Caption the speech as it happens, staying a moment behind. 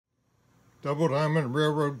Double Diamond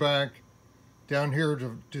Railroad back down here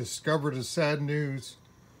to discover the sad news.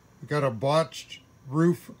 We got a botched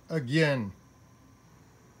roof again.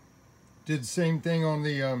 Did the same thing on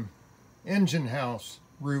the engine house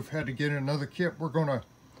roof. Had to get another kit. We're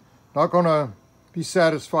not gonna be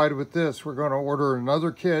satisfied with this. We're gonna order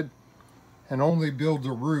another kit and only build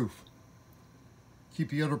the roof. Keep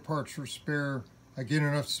the other parts for spare. I get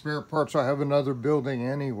enough spare parts. I have another building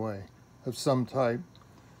anyway of some type.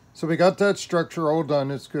 So we got that structure all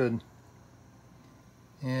done. It's good.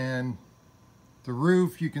 And the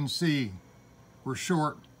roof, you can see we're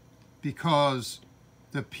short because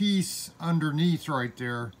the piece underneath right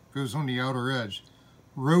there goes on the outer edge.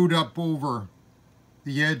 Rode up over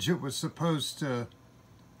the edge it was supposed to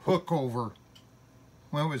hook over.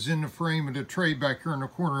 When it was in the frame of the tray back here in the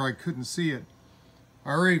corner, I couldn't see it. I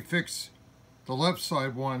already fixed the left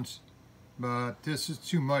side once, but this is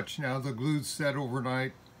too much now. The glue's set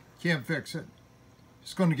overnight. Can't fix it.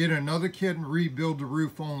 Just going to get another kit and rebuild the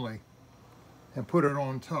roof only and put it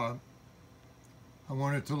on top. I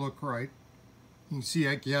want it to look right. You can see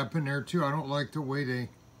that gap in there too. I don't like the way they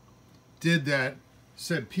did that.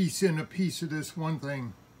 Said piece in a piece of this one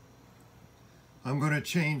thing. I'm going to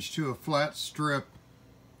change to a flat strip.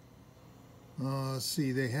 Let's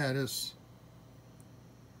see, they had us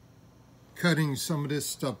cutting some of this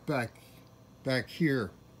stuff back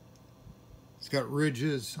here. It's got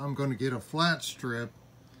ridges. I'm going to get a flat strip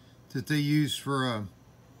that they use for a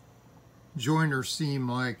joiner seam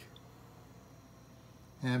like,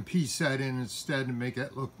 and piece that in instead to make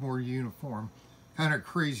it look more uniform. Kind of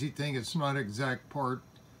crazy thing, it's not exact part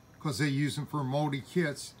because they use them for moldy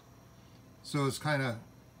kits, so it's kind of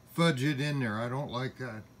fudged in there. I don't like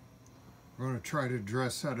that. We're going to try to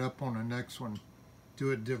dress that up on the next one,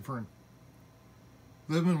 do it different.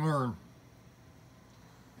 Live and learn.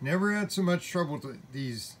 Never had so much trouble with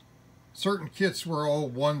these. Certain kits were all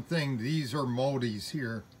one thing. These are moldies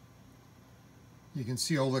here. You can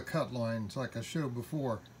see all the cut lines like I showed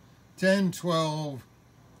before. 10, 12,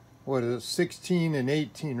 what is it, 16 and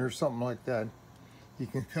 18 or something like that. You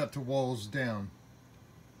can cut the walls down.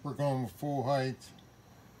 We're going with full height.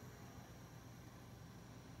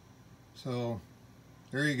 So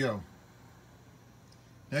there you go.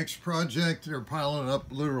 Next project, they're piling up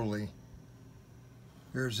literally.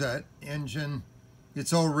 There's that engine.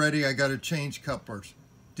 It's all ready. I got to change couplers.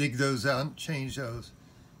 Dig those out and change those.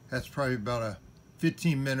 That's probably about a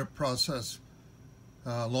 15-minute process.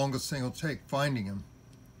 Longest thing will take finding them.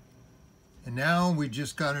 And now we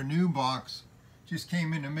just got a new box. Just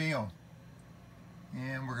came in the mail.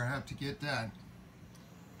 And we're going to have to get that.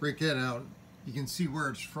 Break that out. You can see where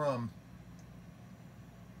it's from.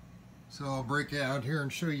 So I'll break it out here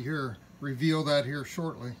and show you here. Reveal that here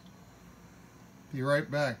shortly. Be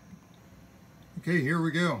right back. Okay, here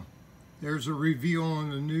we go. There's a reveal on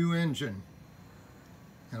the new engine.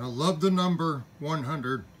 And I love the number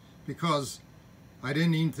 100 because I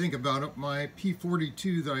didn't even think about it. My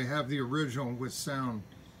P42 that I have, the original with sound,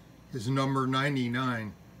 is number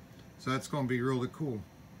 99. So that's going to be really cool.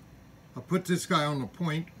 I'll put this guy on the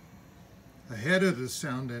point ahead of the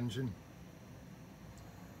sound engine.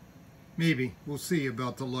 Maybe. We'll see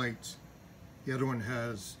about the lights. The other one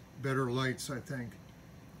has better lights, I think.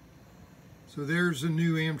 So there's a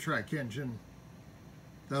new Amtrak engine.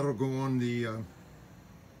 That'll go on the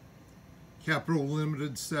Capital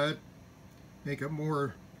Limited set. Make it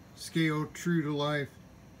more scale, true to life.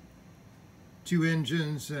 2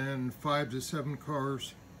 engines and 5 to 7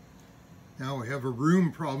 cars. Now we have a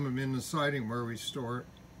room problem in the siding where we store it.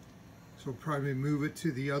 So we'll probably move it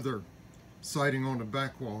to the other siding on the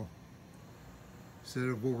back wall instead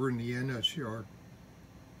of over in the NS yard.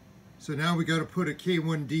 So now we got to put a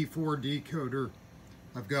K1D4 decoder.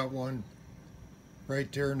 I've got one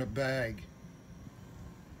right there in the bag.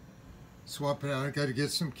 Swap it out. I got to get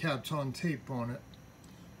some Kapton tape on it.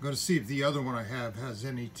 I'm going to see if the other one I have has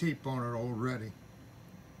any tape on it already.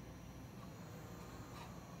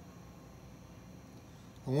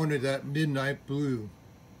 I wanted that midnight blue.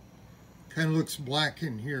 Kind of looks black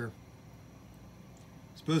in here.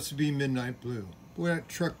 It's supposed to be midnight blue. Boy, that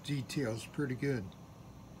truck detail is pretty good.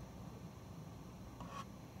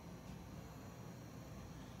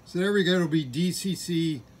 So there we go. It'll be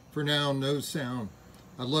DCC for now, no sound.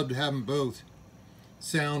 I'd love to have them both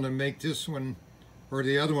sound and make this one or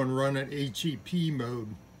the other one run at HEP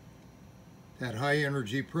mode. That high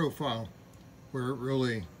energy profile where it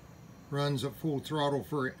really runs at full throttle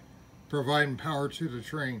for providing power to the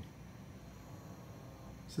train.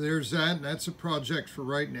 So there's that, and that's a project for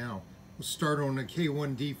right now. We'll start on the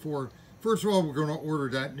K1D4. First of all, we're going to order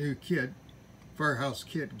that new kit, Firehouse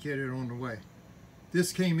kit, and get it on the way.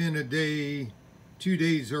 This came in 2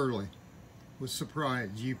 days early. Was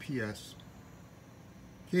surprised, UPS.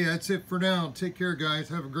 Okay, that's it for now. Take care, guys.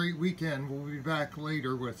 Have a great weekend. We'll be back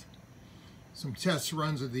later with some test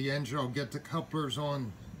runs of the engine. I'll get the couplers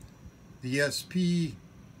on the SP,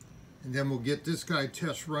 and then we'll get this guy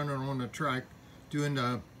test running on the track, doing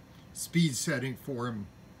the speed setting for him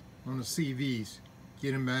on the CVs.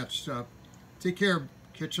 Get him matched up. Take care.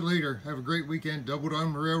 Catch you later. Have a great weekend. Double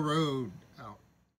Down Railroad.